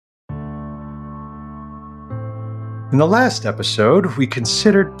In the last episode, we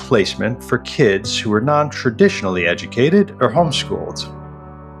considered placement for kids who were non-traditionally educated or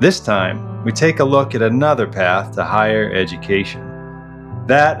homeschooled. This time, we take a look at another path to higher education,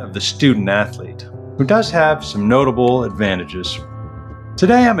 that of the student athlete, who does have some notable advantages.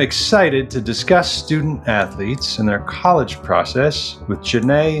 Today, I'm excited to discuss student athletes and their college process with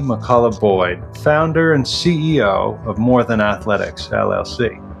Janae McCullough-Boyd, founder and CEO of More Than Athletics,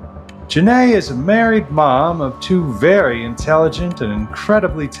 LLC. Janae is a married mom of two very intelligent and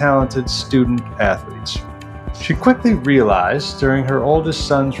incredibly talented student athletes. She quickly realized during her oldest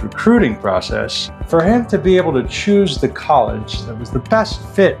son's recruiting process, for him to be able to choose the college that was the best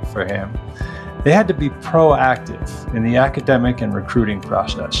fit for him, they had to be proactive in the academic and recruiting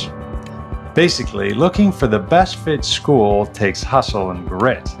process. Basically, looking for the best fit school takes hustle and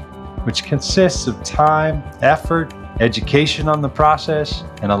grit, which consists of time, effort, education on the process,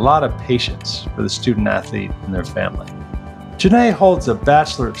 and a lot of patience for the student athlete and their family. Janae holds a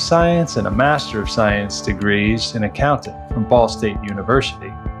Bachelor of Science and a Master of Science degrees in accounting from Ball State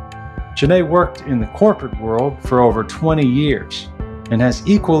University. Janae worked in the corporate world for over 20 years and has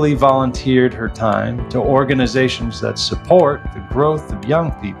equally volunteered her time to organizations that support the growth of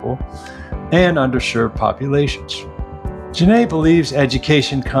young people and underserved populations. Janae believes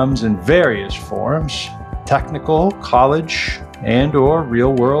education comes in various forms: technical, college, and/or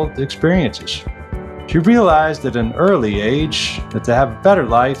real-world experiences. She realized at an early age that to have a better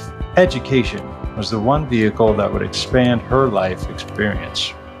life, education was the one vehicle that would expand her life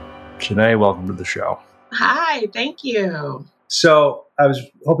experience. Janae, welcome to the show. Hi, thank you. So I was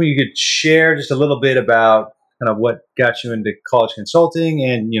hoping you could share just a little bit about kind of what got you into college consulting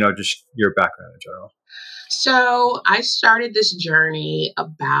and, just your background in general. So I started this journey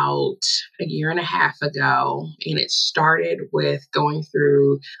about a year and a half ago, and it started with going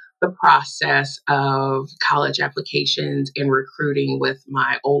through the process of college applications and recruiting with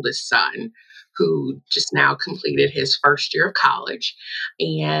my oldest son, who just now completed his first year of college.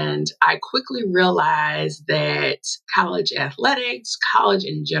 And I quickly realized that college athletics, college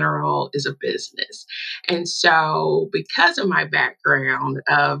in general, is a business. And so, because of my background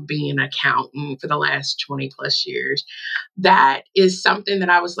of being an accountant for the last 20 plus years, that is something that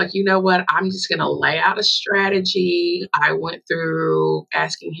I was like, you know what, I'm just going to lay out a strategy. I went through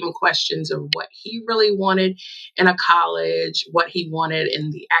asking him questions of what he really wanted in a college, what he wanted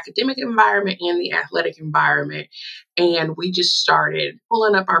in the academic environment and the athletic environment. And we just started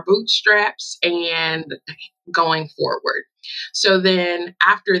pulling up our bootstraps and going forward. So then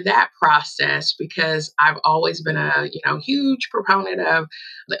after that process, because I've always been a huge proponent of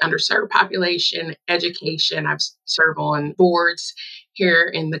the underserved population, education, I've served on boards here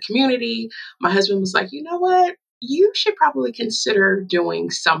in the community. My husband was like, you know what? You should probably consider doing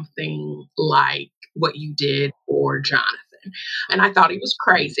something like what you did for Jonathan. And I thought he was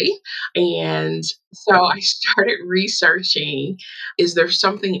crazy. And so I started researching, is there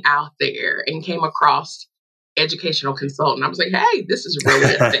something out there, and came across educational consultant. I was like, hey, this is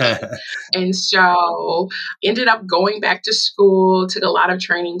really a thing. And so ended up going back to school, took a lot of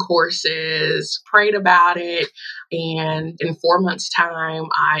training courses, prayed about it. And in 4 months' time,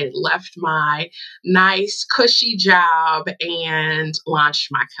 I left my nice, cushy job and launched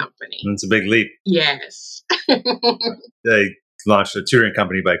my company. It's a big leap. Yes. I launched a tutoring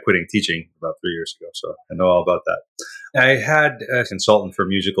company by quitting teaching about 3 years ago, so I know all about that. I had a consultant for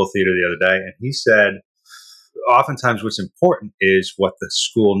musical theater the other day, and he said, oftentimes what's important is what the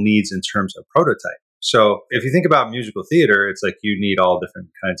school needs in terms of prototype. So if you think about musical theater, it's like you need all different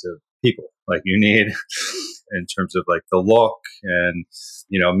kinds of people. Like you need in terms of like the look and,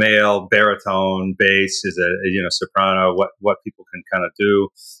 male, baritone, bass is a soprano, what people can kind of do,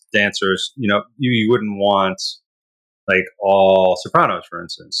 dancers, you wouldn't want like all sopranos, for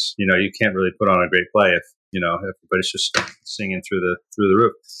instance. You can't really put on a great play if, everybody's just singing through the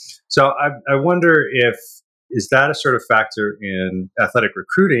roof. So I wonder if, is that a sort of factor in athletic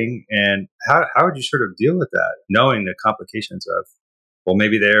recruiting, and how would you sort of deal with that, knowing the complications of, well,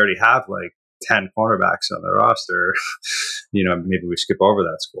 maybe they already have like 10 cornerbacks on their roster, maybe we skip over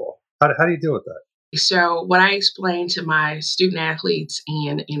that school. How do you deal with that? So what I explain to my student athletes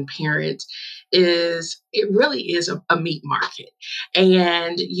and parents is it really is a meat market.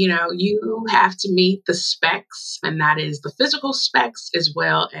 And, you have to meet the specs, and that is the physical specs as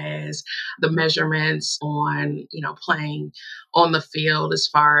well as the measurements on, playing on the field as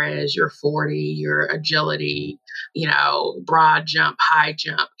far as your 40, your agility, broad jump, high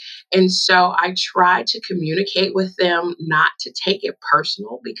jump. And so I try to communicate with them not to take it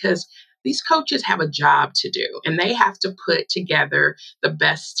personal, because these coaches have a job to do and they have to put together the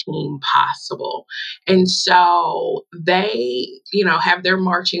best team possible. And so they, have their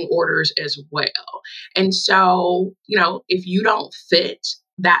marching orders as well. And so, if you don't fit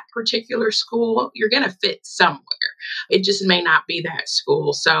that particular school, you're going to fit somewhere. It just may not be that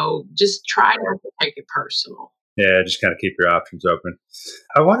school. So just try not to take it personal. Yeah, just kind of keep your options open.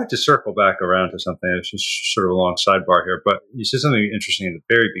 I wanted to circle back around to something. It's just sort of a long sidebar here, but you said something interesting at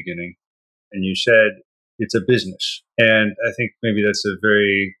the very beginning, and you said it's a business. And I think maybe that's a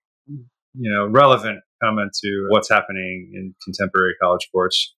very, relevant comment to what's happening in contemporary college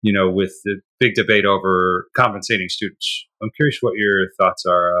sports, with the big debate over compensating students. I'm curious what your thoughts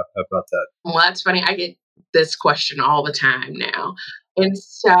are about that. Well, that's funny. I get this question all the time now. And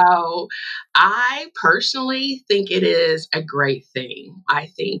so I personally think it is a great thing. I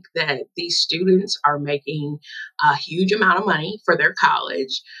think that these students are making a huge amount of money for their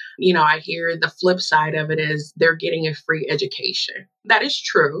college. I hear the flip side of it is they're getting a free education. That is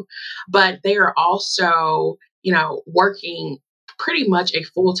true, but they are also, working pretty much a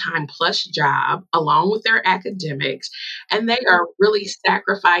full-time plus job along with their academics, and they are really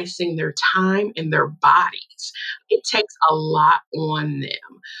sacrificing their time and their bodies. It takes a lot on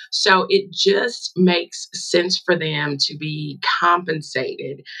them. So it just makes sense for them to be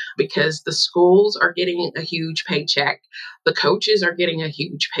compensated because the schools are getting a huge paycheck, the coaches are getting a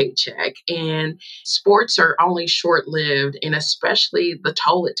huge paycheck, and sports are only short-lived, and especially the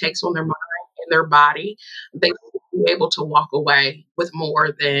toll it takes on their mind and their body. They should be able to walk away with more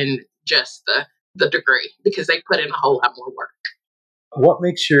than just the degree because they put in a whole lot more work. What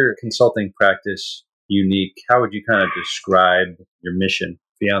makes your consulting practice unique? How would you kind of describe your mission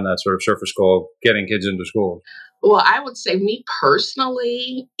beyond that sort of surface goal of getting kids into school? Well, I would say, me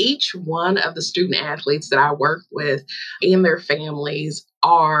personally, each one of the student athletes that I work with and their families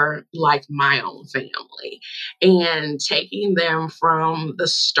are like my own family. And taking them from the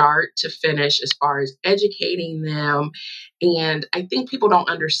start to finish, as far as educating them. And I think people don't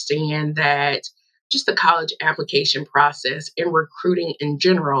understand that just the college application process and recruiting in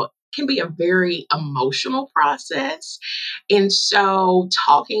general can be a very emotional process. And so,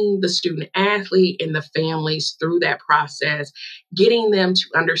 talking the student athlete and the families through that process, getting them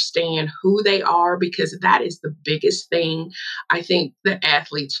to understand who they are, because that is the biggest thing I think that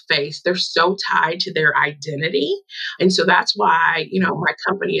athletes face. They're so tied to their identity. And so that's why, my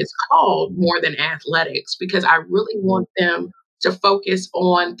company is called More Than Athletics, because I really want them to focus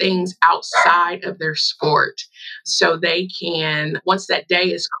on things outside of their sport so they can, once that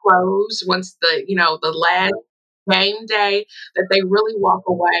day is closed, once the last game day, that they really walk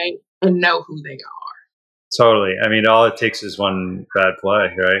away and know who they are. Totally. I mean, all it takes is one bad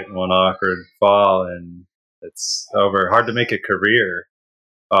play, right? One awkward fall, and it's over. Hard to make a career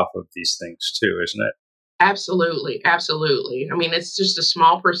off of these things, too, isn't it? Absolutely, absolutely. I mean, it's just a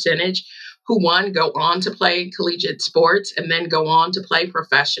small percentage who, one, go on to play collegiate sports and then go on to play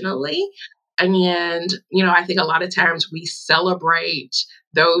professionally. And, I think a lot of times we celebrate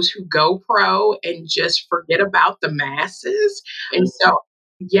those who go pro and just forget about the masses. And so,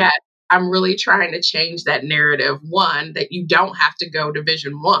 yeah, I'm really trying to change that narrative. One, that you don't have to go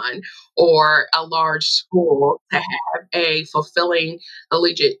Division 1 or a large school to have a fulfilling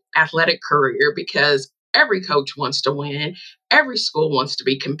collegiate athletic career, because every coach wants to win, every school wants to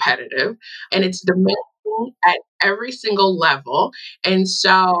be competitive, and it's demanding at every single level. And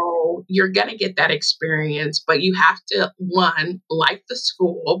so you're going to get that experience, but you have to, one, like the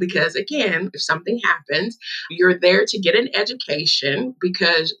school, because again, if something happens, you're there to get an education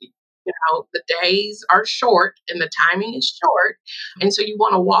because the days are short and the timing is short. And so you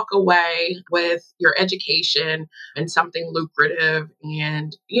want to walk away with your education and something lucrative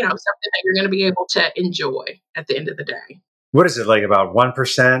and, something that you're going to be able to enjoy at the end of the day. What is it, like about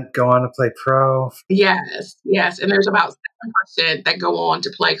 1% go on to play pro? Yes, yes. And there's about 7% that go on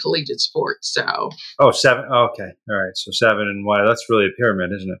to play collegiate sports. So, Oh, seven. Oh, okay. All right. So seven and why? That's really a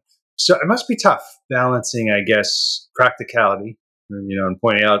pyramid, isn't it? So it must be tough balancing, I guess, practicality, and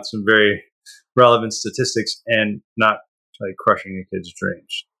pointing out some very relevant statistics and not like crushing a kid's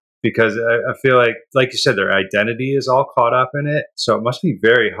dreams. Because I feel like you said, their identity is all caught up in it. So it must be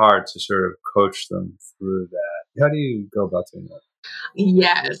very hard to sort of coach them through that. How do you go about doing that?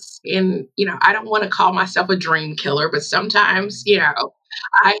 yes. And, I don't want to call myself a dream killer, but sometimes,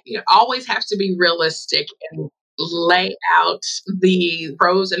 I always have to be realistic and lay out the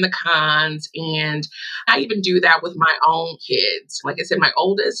pros and the cons. And I even do that with my own kids. Like I said, my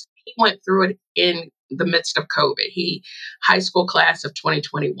oldest, he went through it in the midst of COVID. He high school class of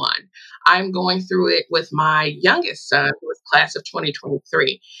 2021. I'm going through it with my youngest son, who was class of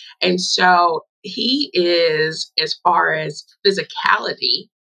 2023. And so he is, as far as physicality,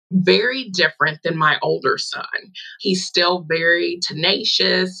 very different than my older son. He's still very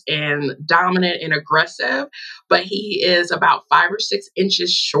tenacious and dominant and aggressive, but he is about 5 or 6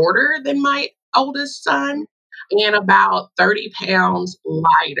 inches shorter than my oldest son and about 30 pounds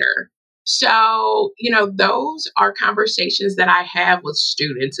lighter. So, those are conversations that I have with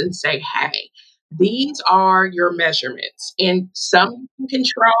students and say, hey, these are your measurements, and some you can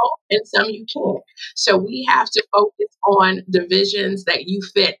control and some you can't. So, we have to focus on divisions that you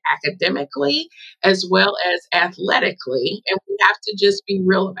fit academically as well as athletically. And we have to just be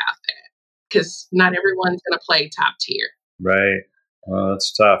real about that because not everyone's going to play top tier. Right. Well,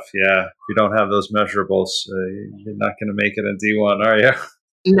 that's tough. Yeah. If you don't have those measurables, you're not going to make it in D1, are you?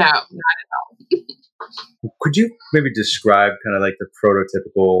 No, not at all. Could you maybe describe kind of like the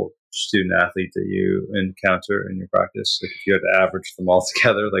prototypical student athlete that you encounter in your practice? Like if you had to average them all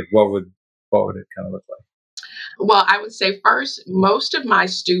together, like what would it kind of look like? Well, I would say first, most of my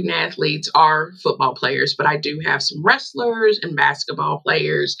student athletes are football players, but I do have some wrestlers and basketball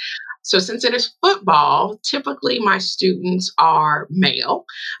players. So, since it is football, typically my students are male,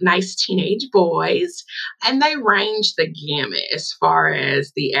 nice teenage boys, and they range the gamut as far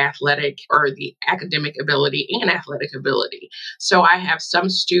as the athletic or the academic ability and athletic ability. So, I have some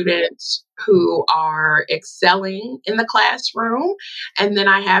students who are excelling in the classroom, and then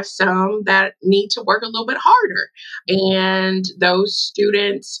I have some that need to work a little bit harder. And those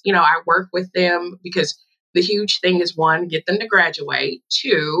students, I work with them because the huge thing is one, get them to graduate,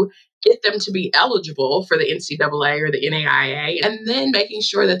 two, get them to be eligible for the NCAA or the NAIA, and then making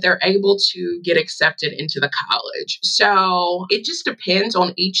sure that they're able to get accepted into the college. So it just depends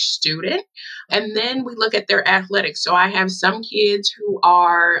on each student. And then we look at their athletics. So I have some kids who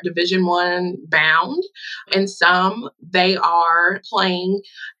are Division I bound, and some they are playing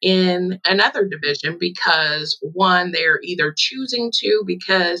in another division because one, they're either choosing to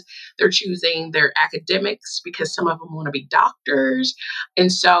because they're choosing their academics because some of them want to be doctors.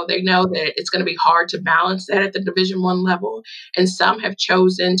 And so they know that it's going to be hard to balance that at the Division I level. And some have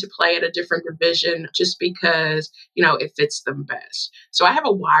chosen to play at a different division just because, it fits them best. So I have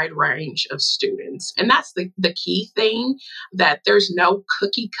a wide range of students. And that's the key thing, that there's no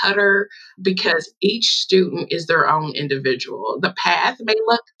cookie cutter because each student is their own individual. The path may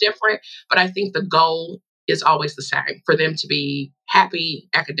look different, but I think the goal is always the same, for them to be happy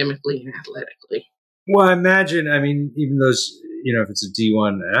academically and athletically. Well, I imagine, I mean, even those, if it's a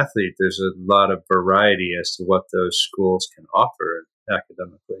D1 athlete, there's a lot of variety as to what those schools can offer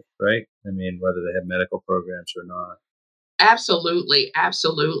academically, right? I mean, whether they have medical programs or not. Absolutely,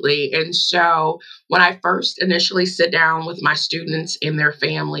 absolutely. And so when I first initially sit down with my students and their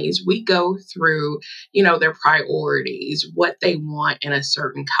families, we go through, their priorities, what they want in a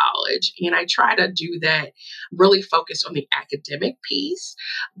certain college. And I try to do that, really focus on the academic piece,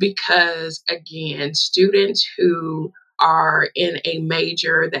 because again, students who are in a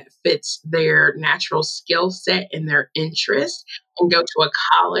major that fits their natural skill set and their interest and go to a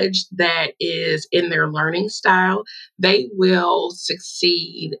college that is in their learning style, they will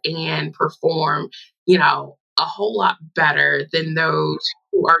succeed and perform, a whole lot better than those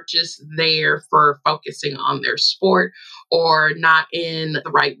who are just there for focusing on their sport or not in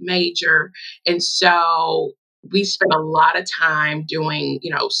the right major. And so we spend a lot of time doing,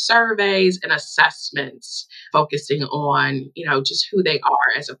 surveys and assessments, focusing on, just who they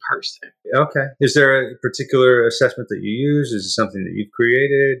are as a person. Okay. Is there a particular assessment that you use? Is it something that you've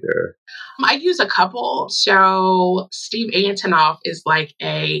created or? I use a couple. So Steve Antonoff is like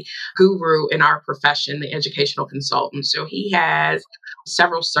a guru in our profession, the educational consultant. So he has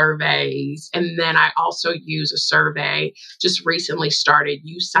several surveys. And then I also use a survey, just recently started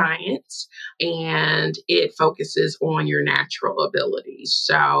U-Science, and it focuses on your natural abilities.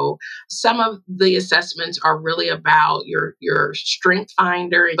 So some of the assessments are really about your strength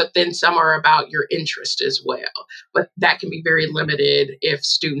finder, but then some are about your interest as well. But that can be very limited if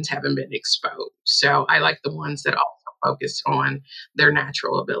students haven't been exposed. So I like the ones that also focus on their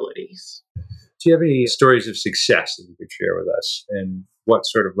natural abilities. Do you have any stories of success that you could share with us, and what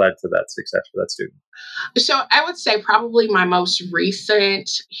sort of led to that success for that student? So I would say probably my most recent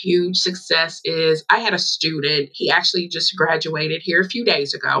huge success is I had a student. He actually just graduated here a few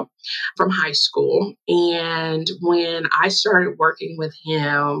days ago from high school. And when I started working with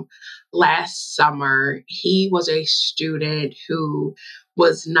him last summer, he was a student who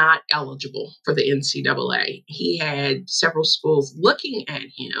was not eligible for the NCAA. He had several schools looking at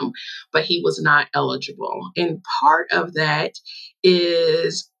him, but he was not eligible. And part of that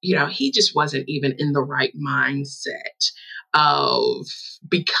is, he just wasn't even in the right mindset of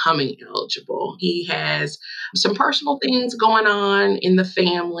becoming eligible. He has some personal things going on in the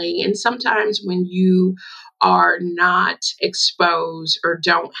family. And sometimes when you are not exposed or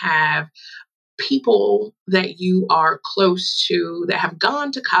don't have people that you are close to that have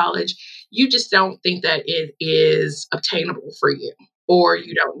gone to college, you just don't think that it is obtainable for you, or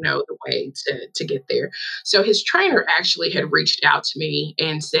you don't know the way to get there. So his trainer actually had reached out to me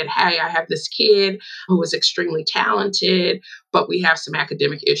and said, "Hey, I have this kid who is extremely talented, but we have some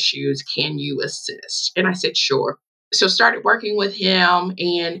academic issues. Can you assist?" And I said, "Sure." So started working with him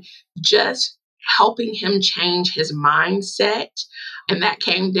and just helping him change his mindset. And that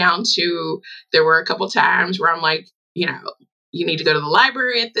came down to, there were a couple times where I'm like, you need to go to the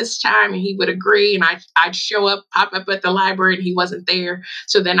library at this time. And he would agree. And I'd show up, pop up at the library, and he wasn't there.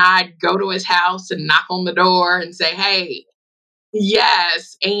 So then I'd go to his house and knock on the door and say, "Hey."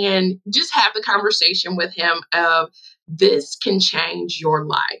 Yes. And just have the conversation with him of, this can change your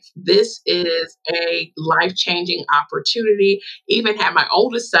life. This is a life-changing opportunity. Even had my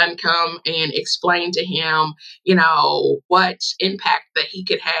oldest son come and explain to him, what impact that he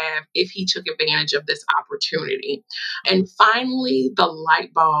could have if he took advantage of this opportunity. And finally, the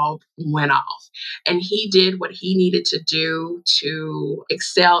light bulb went off, and he did what he needed to do to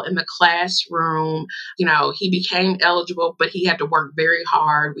excel in the classroom. He became eligible, but he had to work very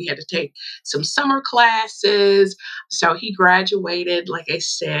hard. We had to take some summer classes. So he graduated, like I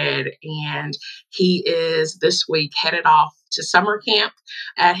said, and he is this week headed off to summer camp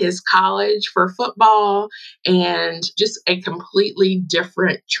at his college for football, and just a completely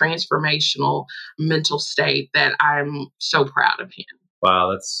different transformational mental state that I'm so proud of him.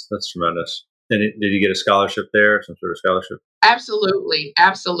 Wow, that's tremendous. And did he get a scholarship there, some sort of scholarship? Absolutely.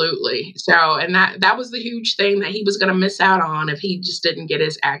 Absolutely. So, and that was the huge thing that he was going to miss out on if he just didn't get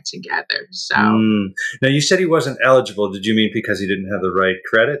his act together. So, Now you said he wasn't eligible. Did you mean because he didn't have the right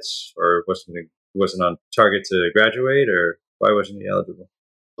credits, or wasn't on target to graduate, or why wasn't he eligible?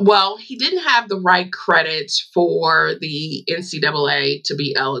 well, he didn't have the right credits for the NCAA to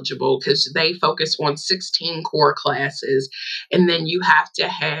be eligible, because they focus on 16 core classes. And then you have to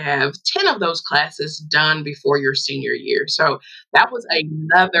have 10 of those classes done before your senior year. So that was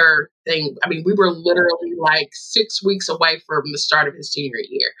another thing. I mean, we were literally like 6 weeks away from the start of his senior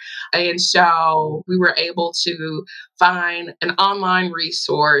year. And so we were able to find an online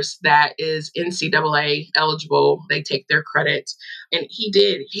resource that is NCAA eligible. They take their credits. And he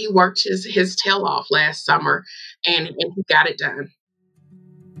did. He worked his tail off last summer, and he got it done.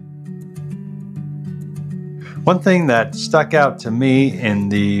 One thing that stuck out to me in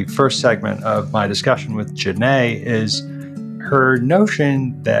the first segment of my discussion with Janae is her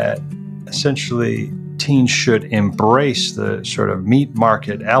notion that essentially teens should embrace the sort of meat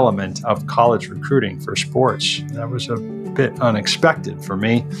market element of college recruiting for sports. That was a bit unexpected for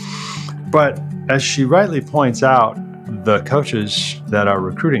me. But as she rightly points out, the coaches that are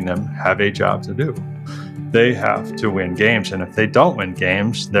recruiting them have a job to do. They have to win games, and if they don't win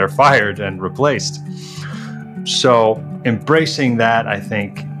games, they're fired and replaced. So embracing that, I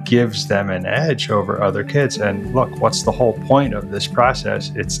think, gives them an edge over other kids. And look, what's the whole point of this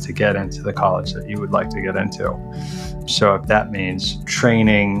process? It's to get into the college that you would like to get into. So if that means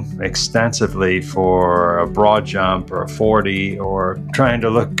training extensively for a broad jump or a 40, or trying to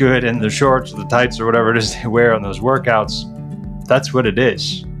look good in the shorts or the tights or whatever it is they wear on those workouts, that's what it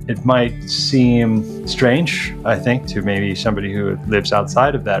is. It might seem strange, I think, to maybe somebody who lives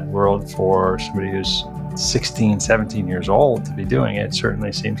outside of that world, for somebody who's 16, 17 years old to be doing it.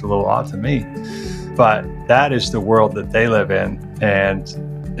 Certainly seems a little odd to me. But that is the world that they live in,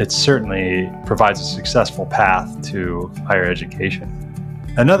 and it certainly provides a successful path to higher education.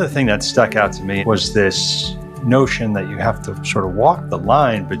 Another thing that stuck out to me was this notion that you have to sort of walk the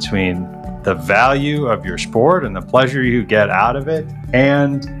line between the value of your sport and the pleasure you get out of it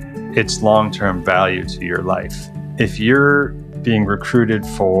and its long-term value to your life. If you're being recruited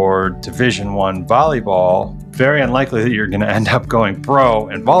for Division I volleyball, very unlikely that you're going to end up going pro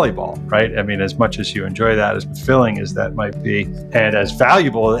in volleyball, right? I mean, as much as you enjoy that, as fulfilling as that might be, and as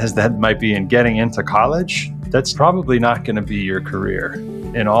valuable as that might be in getting into college, that's probably not going to be your career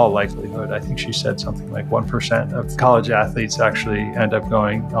in all likelihood. I think she said something like 1% of college athletes actually end up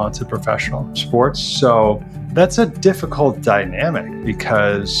going on to professional sports. So that's a difficult dynamic,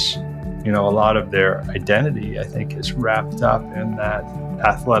 because a lot of their identity, I think, is wrapped up in that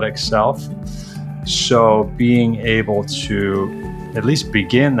athletic self. So being able to at least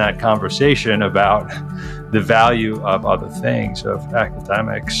begin that conversation about the value of other things, of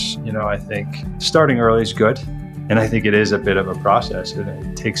academics. I think starting early is good. And I think it is a bit of a process and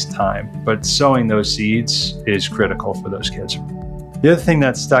it takes time. But sowing those seeds is critical for those kids. The other thing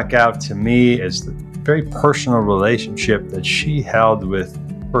that stuck out to me is the very personal relationship that she held with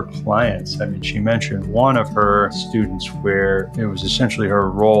her clients. I mean, she mentioned one of her students where it was essentially her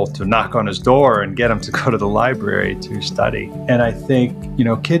role to knock on his door and get him to go to the library to study. And I think,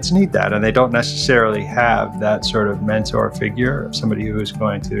 kids need that, and they don't necessarily have that sort of mentor figure, somebody who is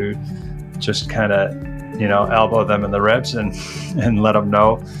going to just kind of, elbow them in the ribs and let them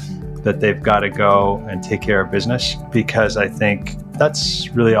know that they've got to go and take care of business, because I think that's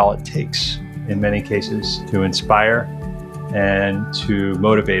really all it takes in many cases to inspire and to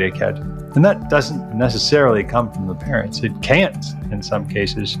motivate a kid. And that doesn't necessarily come from the parents. It can't in some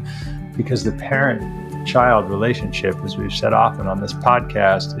cases, because the parent-child relationship, as we've said often on this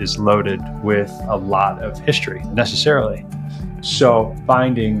podcast, is loaded with a lot of history necessarily. So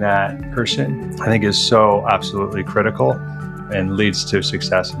finding that person, I think, is so absolutely critical and leads to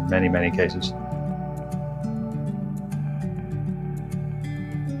success in many, many cases.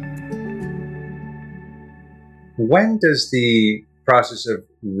 When does the process of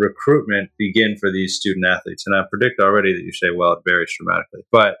recruitment begin for these student athletes? And I predict already that you say, well, it varies dramatically.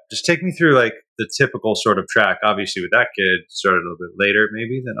 But just take me through like the typical sort of track. Obviously, with that kid, started a little bit later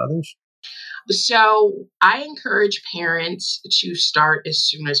maybe than others. So I encourage parents to start as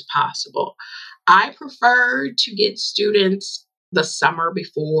soon as possible. I prefer to get students the summer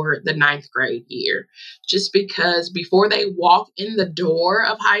before the ninth grade year, just because before they walk in the door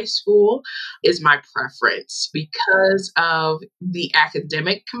of high school is my preference because of the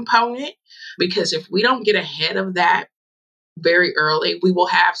academic component. Because if we don't get ahead of that very early, we will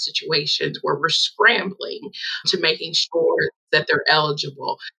have situations where we're scrambling to making sure that they're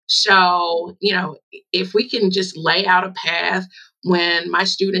eligible. So, if we can just lay out a path, when my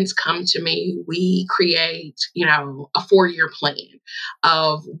students come to me, we create, a 4-year plan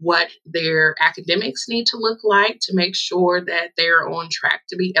of what their academics need to look like to make sure that they're on track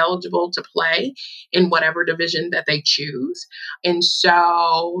to be eligible to play in whatever division that they choose. And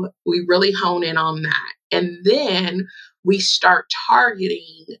so we really hone in on that. And then we start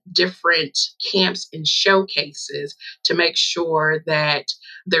targeting different camps and showcases to make sure that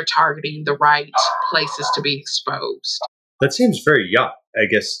they're targeting the right places to be exposed. That seems very young. I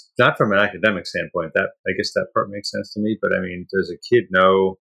guess not from an academic standpoint. I guess that part makes sense to me. But I mean, does a kid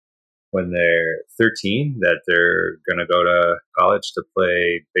know when they're 13 that they're going to go to college to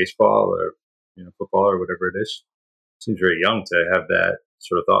play baseball or football or whatever it is? Seems very young to have that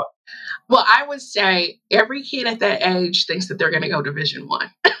sort of thought. Well, I would say every kid at that age thinks that they're going to go Division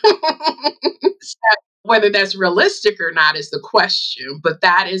One. So whether that's realistic or not is the question, but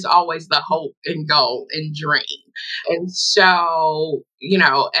that is always the hope and goal and dream. And so,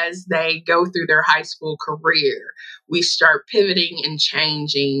 as they go through their high school career, we start pivoting and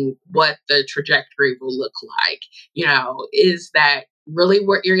changing what the trajectory will look like. Is that really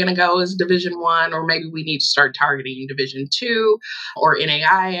where you're going to go is Division One, or maybe we need to start targeting Division Two, or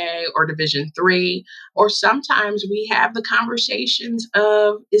NAIA, or Division Three, or sometimes we have the conversations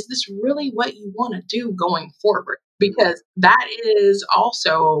of, is this really what you want to do going forward? Because that is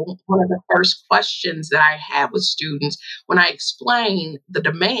also one of the first questions that I have with students when I explain the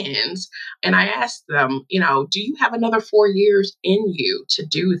demands, and I ask them, do you have another 4 years in you to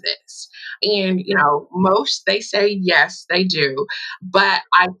do this? And, most they say yes, they do. But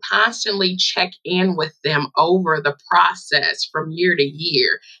I constantly check in with them over the process from year to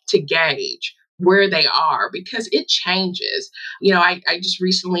year to gauge where they are, because it changes. I just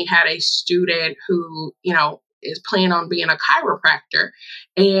recently had a student who, is planning on being a chiropractor,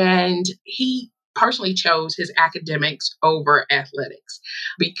 and he personally chose his academics over athletics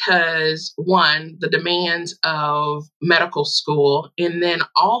because, one, the demands of medical school, and then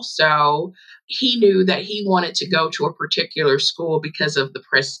also he knew that he wanted to go to a particular school because of the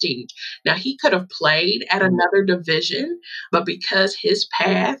prestige. Now, he could have played at another division, but because his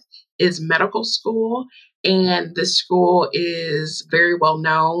path is medical school, and the school is very well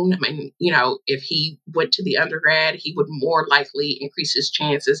known. I mean, if he went to the undergrad, he would more likely increase his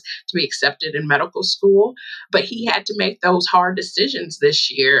chances to be accepted in medical school. But he had to make those hard decisions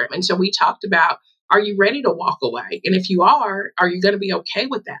this year. And so we talked about, are you ready to walk away? And if you are you going to be okay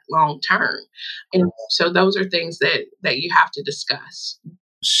with that long term? And so those are things that you have to discuss.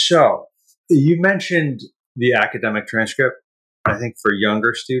 So you mentioned the academic transcript. I think for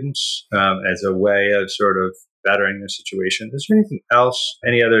younger students, as a way of sort of bettering their situation. Is there anything else,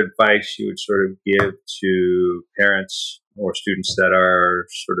 any other advice you would sort of give to parents or students that are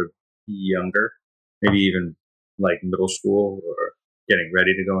sort of younger, maybe even like middle school or getting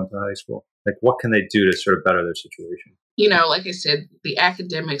ready to go into high school? Like, what can they do to sort of better their situation? Like I said, the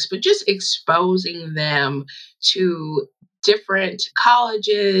academics, but just exposing them to different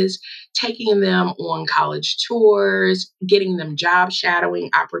colleges, taking them on college tours, getting them job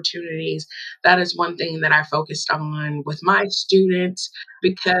shadowing opportunities. That is one thing that I focused on with my students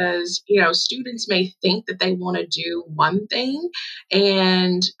because, students may think that they want to do one thing.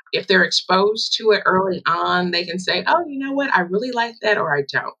 And if they're exposed to it early on, they can say, oh, you know what? I really like that or I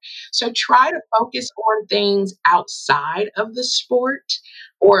don't. So try to focus on things outside of the sport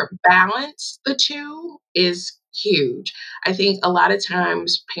or balance the two is huge. I think a lot of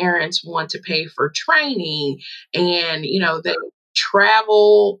times parents want to pay for training and, they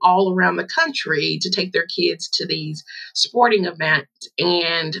travel all around the country to take their kids to these sporting events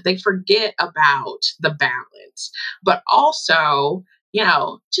and they forget about the balance. But also,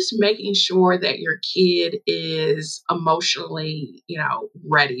 just making sure that your kid is emotionally,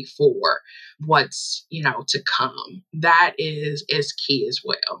 ready for what's, to come. That is key as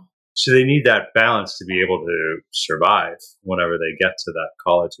well. So they need that balance to be able to survive whenever they get to that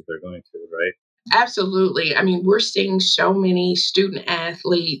college that they're going to, right? Absolutely. I mean, we're seeing so many student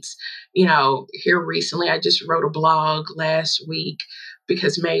athletes, here recently. I just wrote a blog last week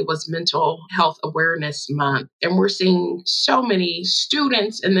because May was Mental Health Awareness Month. And we're seeing so many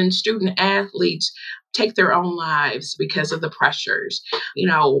students and then student athletes take their own lives because of the pressures.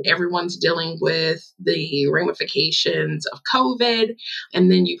 Everyone's dealing with the ramifications of COVID.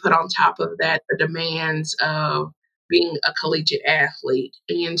 And then you put on top of that the demands of being a collegiate athlete.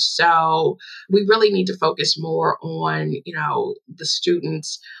 And so we really need to focus more on, the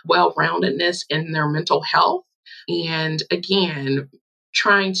students' well-roundedness in their mental health. And again,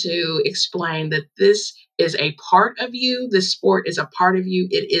 trying to explain that this is a part of you, this sport is a part of you,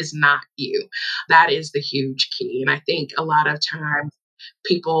 it is not you. That is the huge key. And I think a lot of times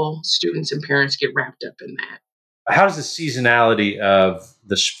people, students, and parents get wrapped up in that. How does the seasonality of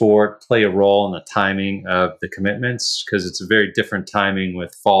the sport play a role in the timing of the commitments? Because it's a very different timing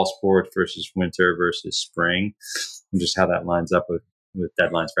with fall sport versus winter versus spring, and just how that lines up with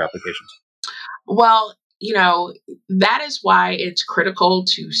deadlines for applications. Well, that is why it's critical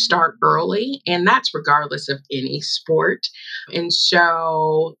to start early, and that's regardless of any sport. And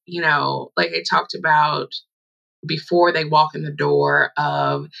so, like I talked about before they walk in the door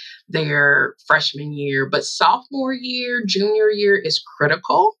of their freshman year. But sophomore year, junior year is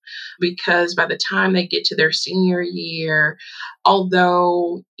critical because by the time they get to their senior year,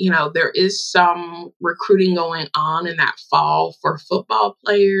 although, there is some recruiting going on in that fall for football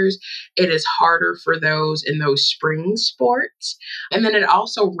players, it is harder for those in those spring sports. And then it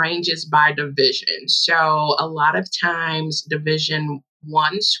also ranges by division. So a lot of times, Division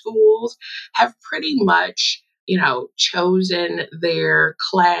 1 schools have pretty much chosen their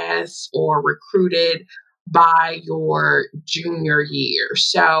class or recruited by your junior year.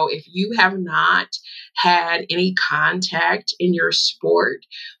 So if you have not had any contact in your sport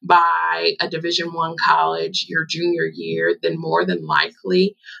by a Division 1 college your junior year, then more than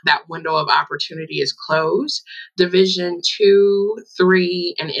likely that window of opportunity is closed. Division 2,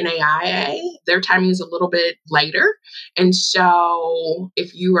 3, and NAIA, their timing is a little bit later. And so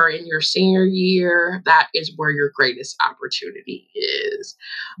if you are in your senior year, that is where your greatest opportunity is.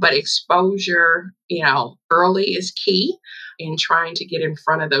 But exposure, early is key in trying to get in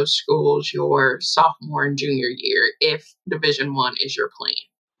front of those schools your sophomore and junior year if Division 1 is your plan.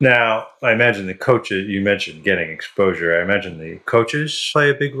 Now, I imagine the coaches, you mentioned getting exposure. I imagine the coaches play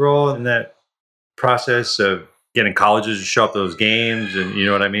a big role in that process of getting colleges to show up those games and you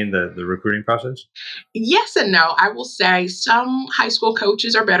know what I mean? The recruiting process? Yes and no. I will say some high school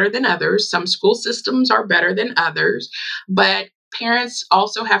coaches are better than others. Some school systems are better than others. But parents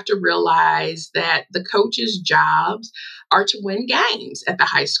also have to realize that the coaches' jobs are to win games at the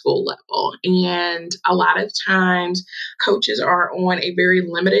high school level. And a lot of times, coaches are on a very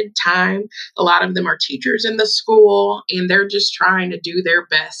limited time. A lot of them are teachers in the school, and they're just trying to do their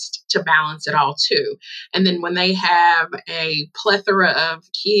best to balance it all too. And then when they have a plethora of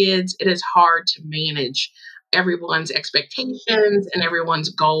kids, it is hard to manage everyone's expectations and everyone's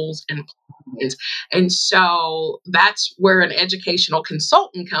goals and plans. And so that's where an educational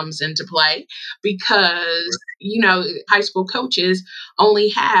consultant comes into play because, high school coaches only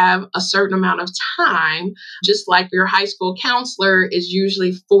have a certain amount of time, just like your high school counselor is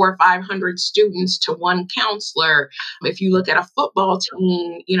usually 400 or 500 students to one counselor. If you look at a football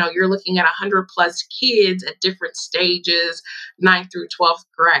team, you're looking at 100 plus kids at different stages, ninth through 12th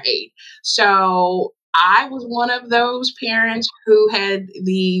grade. So I was one of those parents who had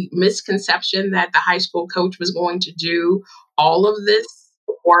the misconception that the high school coach was going to do all of this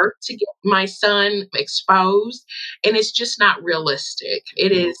work to get my son exposed. And it's just not realistic.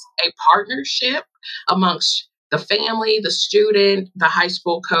 It is a partnership amongst the family, the student, the high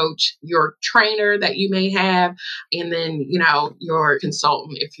school coach, your trainer that you may have, and then, your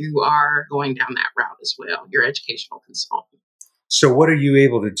consultant if you are going down that route as well, your educational consultant. So what are you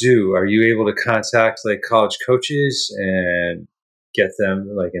able to do? Are you able to contact like college coaches and get them,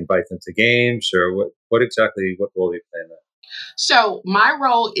 like invite them to games, or what role do you play in that? So my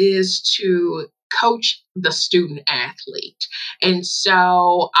role is to coach the student athlete. And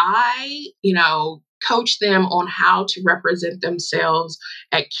so I coach them on how to represent themselves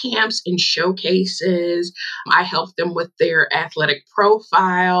at camps and showcases. I help them with their athletic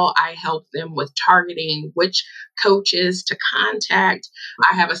profile. I help them with targeting which coaches to contact.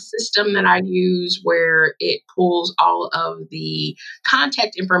 I have a system that I use where it pulls all of the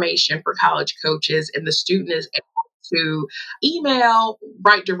contact information for college coaches, and the student is able to email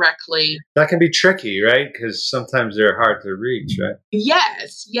right directly. That can be tricky, right? Because sometimes they're hard to reach, right?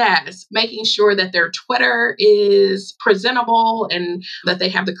 Yes, yes. Making sure that their Twitter is presentable and that they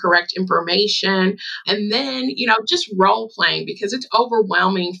have the correct information. And then, just role playing, because it's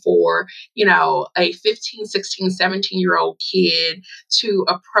overwhelming for, a 15, 16, 17-year-old kid to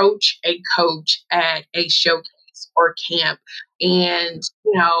approach a coach at a showcase or camp and,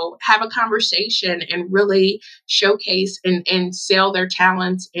 have a conversation and really showcase and sell their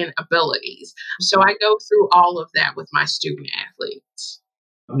talents and abilities. So I go through all of that with my student athletes.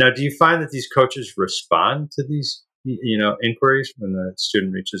 Now, do you find that these coaches respond to these, inquiries when the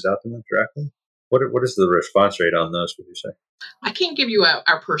student reaches out to them directly? What is the response rate on those, would you say? I can't give you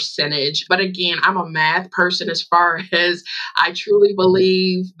a percentage, but again, I'm a math person as far as I truly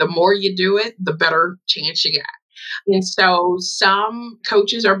believe the more you do it, the better chance you got. And so some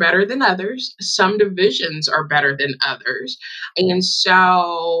coaches are better than others, some divisions are better than others. And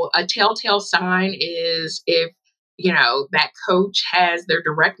so a telltale sign is if that coach has their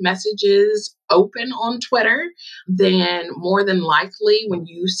direct messages open on Twitter, then more than likely when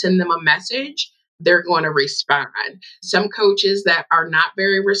you send them a message, they're going to respond. Some coaches that are not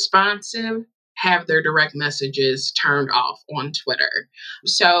very responsive have their direct messages turned off on Twitter.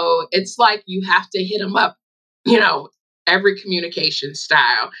 So it's like you have to hit them up, you know, every communication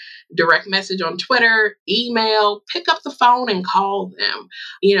style, direct message on Twitter, email, pick up the phone and call them.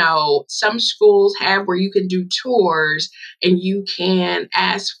 Some schools have where you can do tours and you can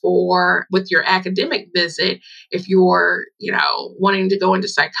ask for, with your academic visit, if you're, wanting to go into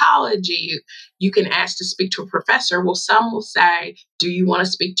psychology, you can ask to speak to a professor. Well, some will say, do you want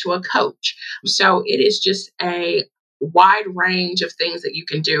to speak to a coach? So it is just a wide range of things that you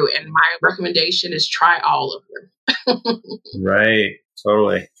can do. And my recommendation is try all of them. Right,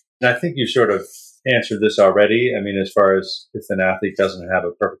 totally. And I think you sort of answered this already. I mean, as far as if an athlete doesn't have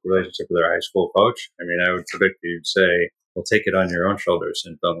a perfect relationship with their high school coach, I mean, I would predict you'd say, well, take it on your own shoulders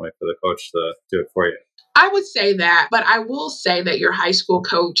and don't wait for the coach to do it for you. I would say that, but I will say that your high school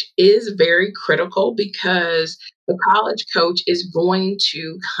coach is very critical because the college coach is going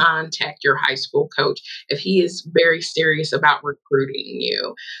to contact your high school coach if he is very serious about recruiting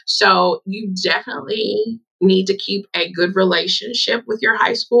you. So you definitely need to keep a good relationship with your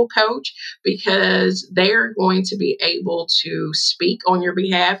high school coach because they're going to be able to speak on your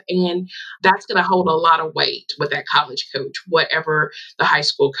behalf, and that's going to hold a lot of weight with that college coach, whatever the high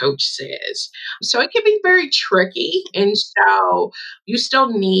school coach says. So it can be very tricky. And so you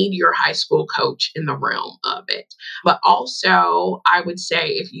still need your high school coach in the realm of it. But also, I would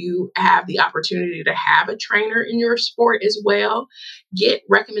say if you have the opportunity to have a trainer in your sport as well, get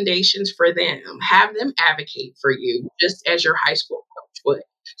recommendations for them. Have them advocate for you just as your high school coach would.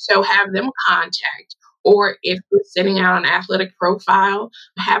 So have them contact. Or if you're sending out an athletic profile,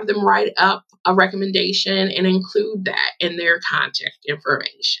 have them write up a recommendation and include that in their contact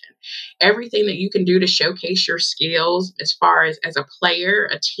information. Everything that you can do to showcase your skills as far as a player,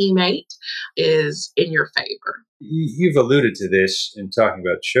 a teammate, is in your favor. You've alluded to this in talking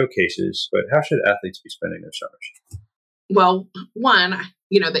about showcases, but how should athletes be spending their summers? Well, one,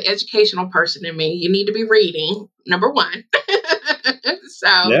 the educational person in me, you need to be reading, number one. So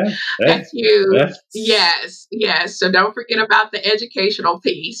Yeah, yeah, that's huge. yeah. Yes, yes. So don't forget about the educational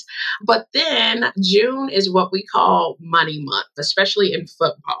piece. But then June is what we call money month, especially in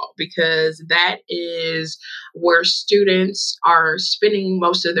football, because that is where students are spending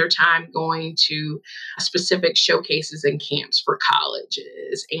most of their time going to specific showcases and camps for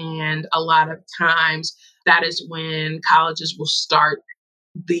colleges. And a lot of times that is when colleges will start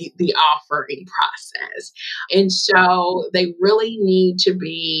the offering process. And so they really need to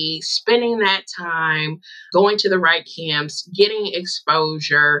be spending that time going to the right camps, getting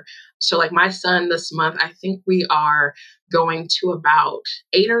exposure. So like my son this month, I think we are going to about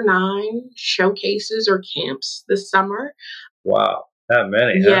 8 or 9 showcases or camps this summer. Wow, that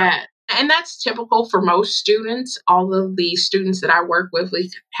many, huh? Yeah. And that's typical for most students. All of the students that I work with, we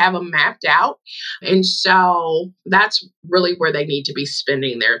have them mapped out. And so that's really where they need to be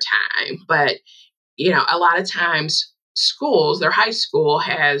spending their time. But, a lot of times schools, their high school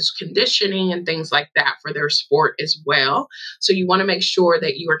has conditioning and things like that for their sport as well. So you want to make sure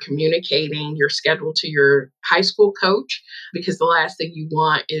that you are communicating your schedule to your high school coach, because the last thing you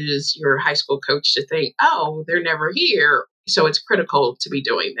want is your high school coach to think, oh, they're never here. So it's critical to be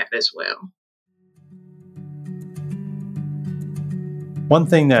doing that as well. One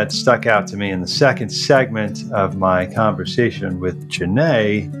thing that stuck out to me in the second segment of my conversation with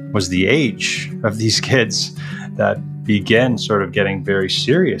Janae was the age of these kids that began sort of getting very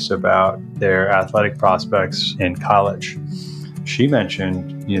serious about their athletic prospects in college. She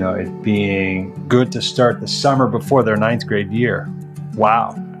mentioned, it being good to start the summer before their 9th grade year.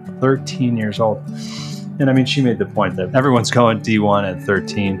 Wow, 13 years old. And I mean, she made the point that everyone's going D1 at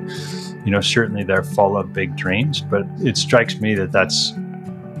 13. Certainly they're full of big dreams, but it strikes me that that's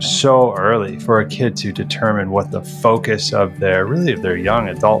so early for a kid to determine what the focus of their young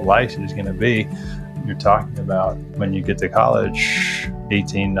adult life is going to be. You're talking about when you get to college,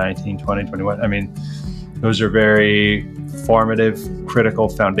 18, 19, 20, 21. I mean, those are very formative, critical,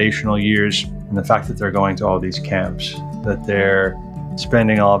 foundational years. And the fact that they're going to all these camps, that they're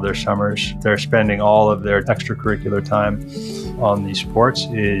spending all of their summers, they're spending all of their extracurricular time on these sports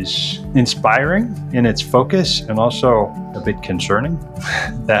is inspiring in its focus and also a bit concerning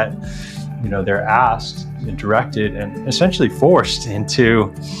that, they're asked and directed and essentially forced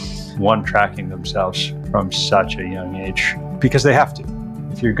into tracking themselves from such a young age because they have to.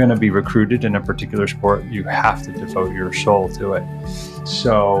 If you're going to be recruited in a particular sport, you have to devote your soul to it.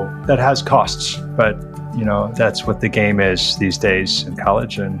 So that has costs, but that's what the game is these days in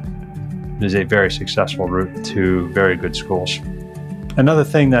college, and it is a very successful route to very good schools. Another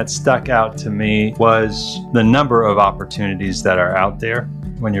thing that stuck out to me was the number of opportunities that are out there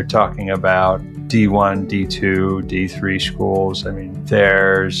when you're talking about D1, D2, D3 schools. I mean,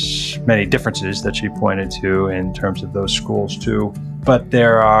 there's many differences that she pointed to in terms of those schools too, but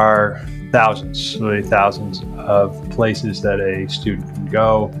there are literally thousands of places that a student can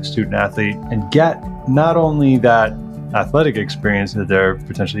go, a student athlete, and get not only that athletic experience that they're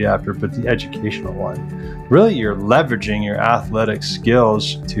potentially after, but the educational one. Really, you're leveraging your athletic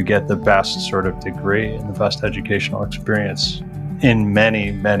skills to get the best sort of degree and the best educational experience in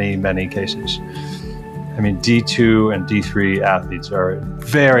many, many, many cases. I mean, D2 and D3 athletes are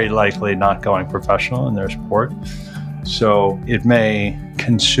very likely not going professional in their sport. So it may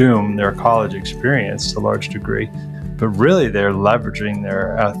consume their college experience to a large degree, but really they're leveraging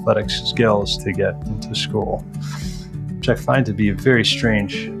their athletic skills to get into school, which I find to be a very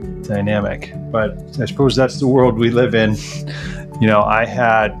strange dynamic. But I suppose that's the world we live in. I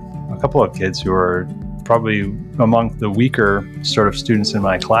had a couple of kids who are probably among the weaker sort of students in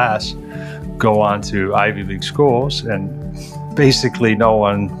my class go on to Ivy League schools, and basically no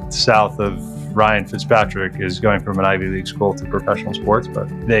one south of Ryan Fitzpatrick is going from an Ivy League school to professional sports, but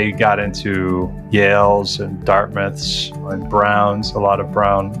they got into Yale's and Dartmouth's and Brown's, a lot of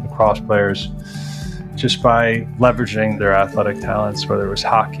Brown lacrosse players, just by leveraging their athletic talents, whether it was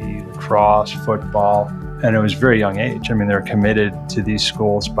hockey, lacrosse, football, and it was a very young age. I mean, they're committed to these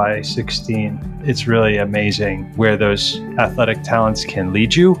schools by 16. It's really amazing where those athletic talents can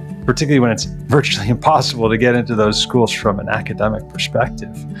lead you, particularly when it's virtually impossible to get into those schools from an academic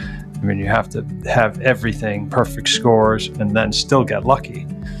perspective. I mean, you have to have everything, perfect scores, and then still get lucky.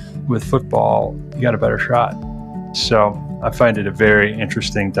 With football, you got a better shot. So I find it a very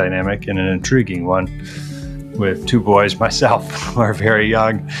interesting dynamic and an intriguing one with two boys myself who are very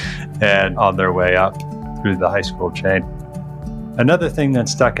young and on their way up through the high school chain. Another thing that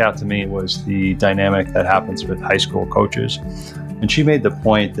stuck out to me was the dynamic that happens with high school coaches. And she made the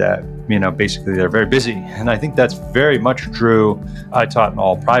point that, basically they're very busy. And I think that's very much true. I taught in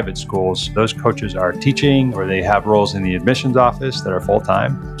all private schools. Those coaches are teaching, or they have roles in the admissions office that are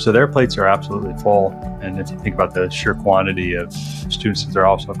full-time. So their plates are absolutely full. And if you think about the sheer quantity of students that they're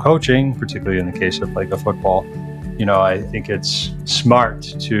also coaching, particularly in the case of like a football, I think it's smart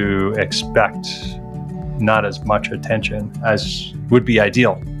to expect not as much attention as would be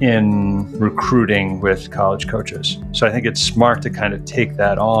ideal in recruiting with college coaches. So I think it's smart to kind of take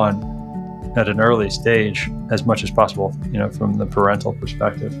that on at an early stage as much as possible, from the parental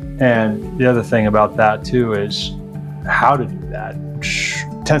perspective. And the other thing about that too is how to do that, which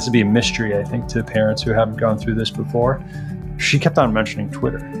tends to be a mystery, I think, to parents who haven't gone through this before. She kept on mentioning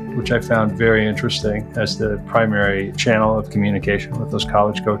Twitter, which I found very interesting as the primary channel of communication with those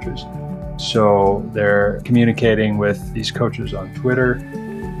college coaches. So they're communicating with these coaches on Twitter.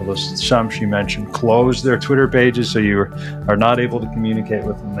 Although some, she mentioned, closed their Twitter pages, so you are not able to communicate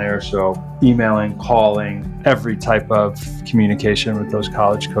with them there. So emailing, calling, every type of communication with those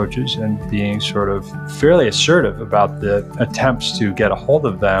college coaches, and being sort of fairly assertive about the attempts to get a hold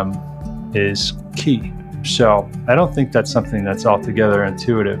of them is key. So I don't think that's something that's altogether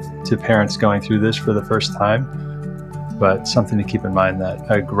intuitive to parents going through this for the first time, but something to keep in mind, that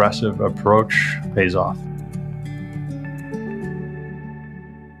aggressive approach pays off.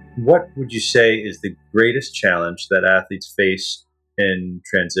 What would you say is the greatest challenge that athletes face in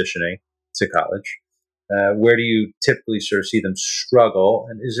transitioning to college? Where do you typically sort of see them struggle,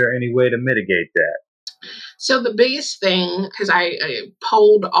 and is there any way to mitigate that? So the biggest thing, because I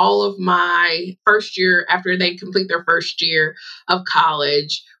polled all of my first year after they complete their first year of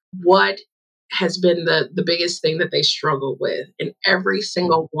college, what has been the biggest thing that they struggle with? And every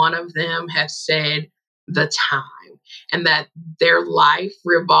single one of them have said the time, and that their life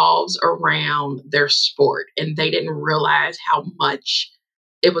revolves around their sport. And they didn't realize how much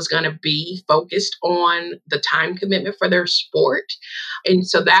it was going to be focused on the time commitment for their sport. And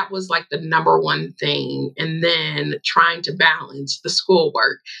so that was like the number one thing. And then trying to balance the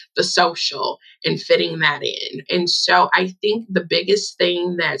schoolwork, the social, and fitting that in. And so I think the biggest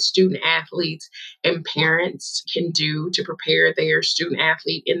thing that student athletes and parents can do to prepare their student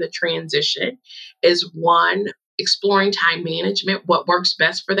athlete in the transition is, one, exploring time management, what works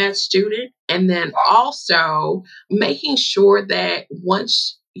best for that student. And then also making sure that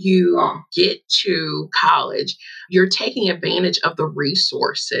once you get to college, you're taking advantage of the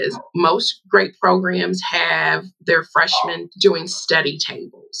resources. Most great programs have their freshmen doing study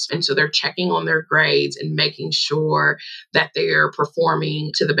tables. And so they're checking on their grades and making sure that they're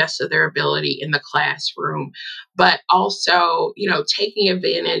performing to the best of their ability in the classroom. But also, taking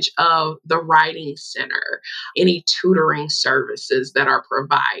advantage of the writing center, any tutoring services that are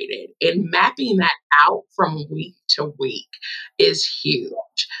provided, and mapping that out from week to week is huge.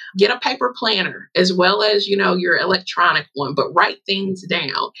 Get a paper planner as well as, your electronic one, but write things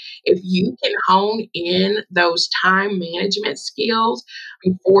down. If you can hone in those time management skills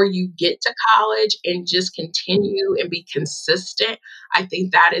before you get to college and just continue and be consistent, I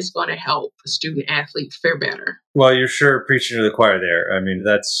think that is going to help the student athlete fare better. Well, you're sure preaching to the choir there. I mean,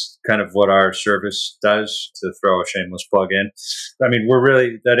 that's kind of what our service does, to throw a shameless plug in. I mean,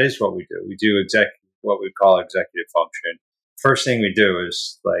 that is what we do. We do what we call executive function. First thing we do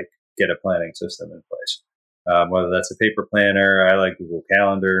is get a planning system in place. Whether that's a paper planner, I like Google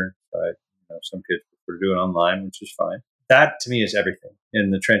Calendar, but some kids prefer to do it online, which is fine. That to me is everything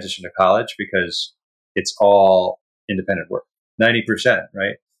in the transition to college, because it's all independent work. 90%,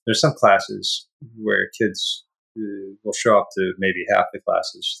 right? There's some classes where kids will show up to maybe half the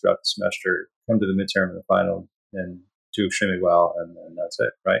classes throughout the semester, come to the midterm and the final, and do extremely well, and then that's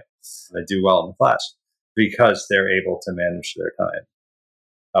it, right? They do well in the class because they're able to manage their time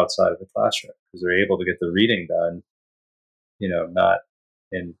outside of the classroom, because they're able to get the reading done, not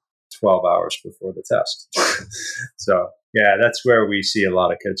in 12 hours before the test. So, yeah, that's where we see a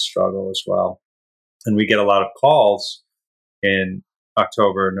lot of kids struggle as well. And we get a lot of calls in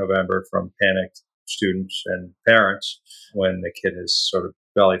October, November from panicked students and parents when the kid has sort of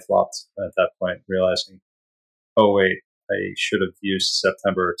belly flopped at that point, realizing, oh, wait, I should have used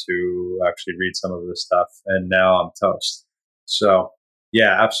September to actually read some of this stuff, and now I'm toast. So,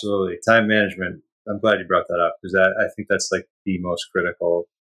 yeah, absolutely. Time management. I'm glad you brought that up, because I think that's the most critical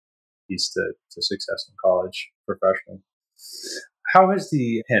piece to success in college professionally. How has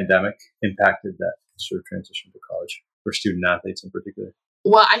the pandemic impacted that sort of transition to college for student athletes in particular?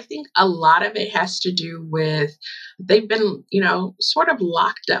 Well, I think a lot of it has to do with they've been, sort of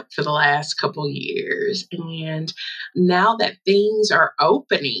locked up for the last couple years. And now that things are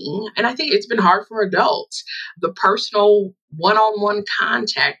opening, and I think it's been hard for adults, the personal one-on-one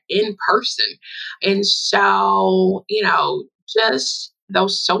contact in person. And so, just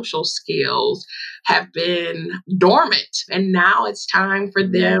those social skills have been dormant. And now it's time for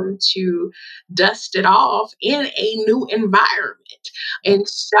them to dust it off in a new environment. And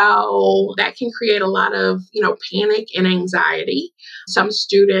so that can create a lot of, panic and anxiety. Some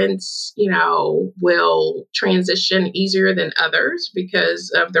students, will transition easier than others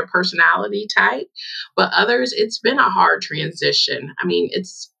because of their personality type, but others, it's been a hard transition. I mean,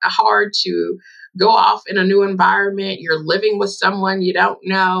 it's hard to go off in a new environment. You're living with someone you don't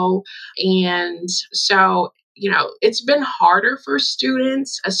know. And so, it's been harder for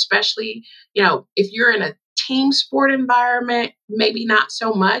students, especially, if you're in a team sport environment, maybe not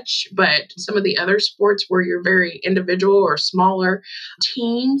so much, but some of the other sports where you're very individual or smaller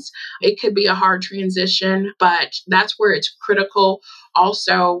teams, it could be a hard transition, but that's where it's critical.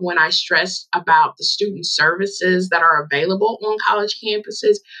 Also, when I stress about the student services that are available on college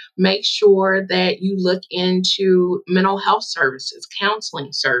campuses, make sure that you look into mental health services, counseling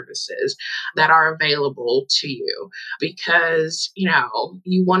services that are available to you, because,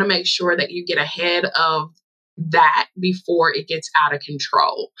 you want to make sure that you get ahead of that before it gets out of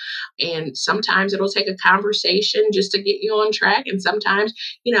control. And sometimes it'll take a conversation just to get you on track. And sometimes,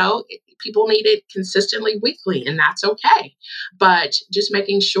 people need it consistently weekly, and that's okay. But just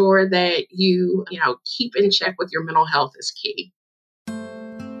making sure that you keep in check with your mental health is key.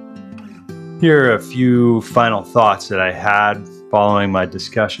 Here are a few final thoughts that I had following my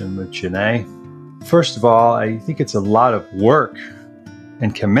discussion with Janae. First of all, I think it's a lot of work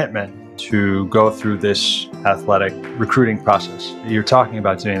and commitment to go through this athletic recruiting process. You're talking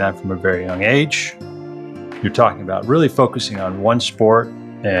about doing that from a very young age. You're talking about really focusing on one sport,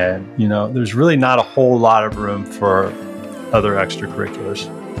 and there's really not a whole lot of room for other extracurriculars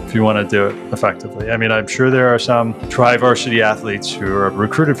if you want to do it effectively. I mean, I'm sure there are some tri-varsity athletes who are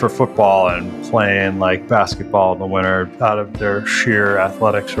recruited for football and playing like basketball in the winter out of their sheer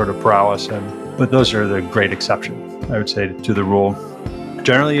athletic sort of prowess, but those are the great exception, I would say, to the rule.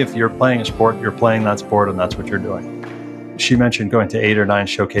 Generally, if you're playing a sport, you're playing that sport, and that's what you're doing. She mentioned going to 8 or 9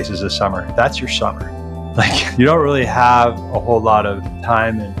 showcases this summer. That's your summer. Like, you don't really have a whole lot of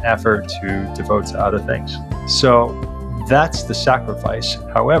time and effort to devote to other things. So that's the sacrifice.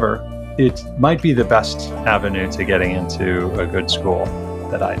 However, it might be the best avenue to getting into a good school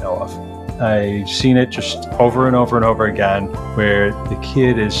that I know of. I've seen it just over and over and over again, where the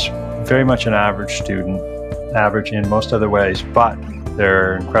kid is very much an average student, average in most other ways, but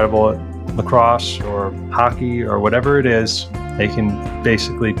they're incredible at lacrosse or hockey or whatever it is. They can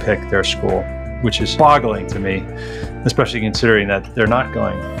basically pick their school, which is boggling to me, especially considering that they're not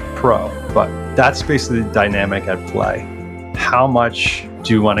going pro. But that's basically the dynamic at play. How much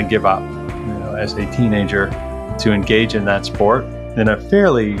do you want to give up, as a teenager to engage in that sport in a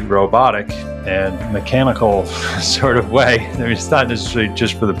fairly robotic and mechanical sort of way? I mean, it's not necessarily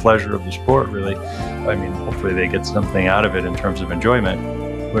just for the pleasure of the sport, really. I mean, hopefully they get something out of it in terms of enjoyment,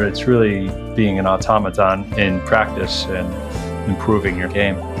 but it's really being an automaton in practice and improving your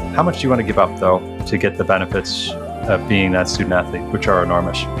game. How much do you want to give up, though, to get the benefits of being that student athlete, which are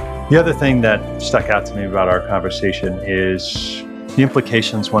enormous? The other thing that stuck out to me about our conversation is the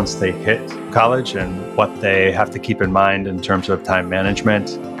implications once they hit college and what they have to keep in mind in terms of time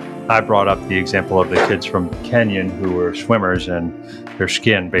management. I brought up the example of the kids from Kenyon who were swimmers, and their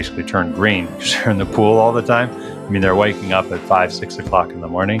skin basically turned green because they're in the pool all the time. I mean, they're waking up at 5, 6 o'clock in the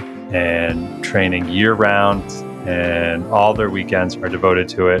morning and training year round, and all their weekends are devoted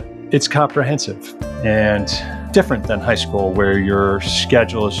to it. It's comprehensive and different than high school, where your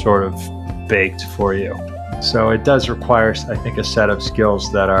schedule is sort of baked for you. So it does require, I think, a set of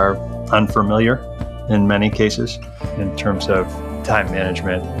skills that are unfamiliar in many cases in terms of time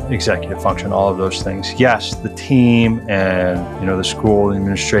management, executive function, all of those things. Yes, the team and the school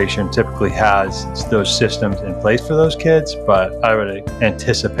administration typically has those systems in place for those kids, but I would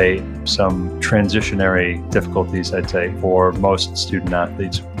anticipate some transitionary difficulties, I'd say, for most student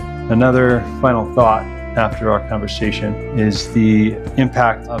athletes. Another final thought after our conversation is the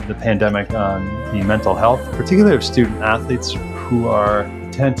impact of the pandemic on the mental health, particularly of student athletes who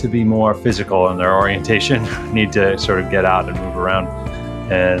tend to be more physical in their orientation, need to sort of get out and move around,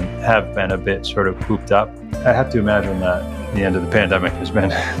 and have been a bit sort of cooped up. I have to imagine that the end of the pandemic has been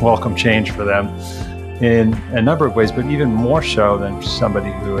welcome change for them in a number of ways, but even more so than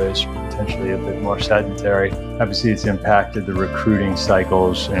somebody who is potentially a bit more sedentary. Obviously, it's impacted the recruiting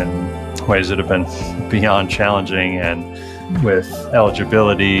cycles in ways that have been beyond challenging, and with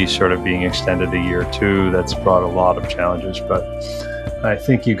eligibility sort of being extended a year or two, that's brought a lot of challenges. But I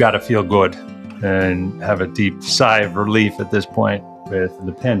think you got to feel good and have a deep sigh of relief at this point, with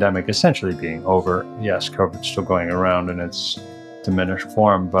the pandemic essentially being over. Yes, COVID's still going around in its diminished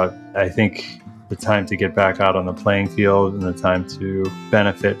form, but I think the time to get back out on the playing field and the time to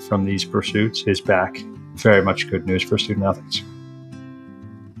benefit from these pursuits is back. Very much good news for student athletes.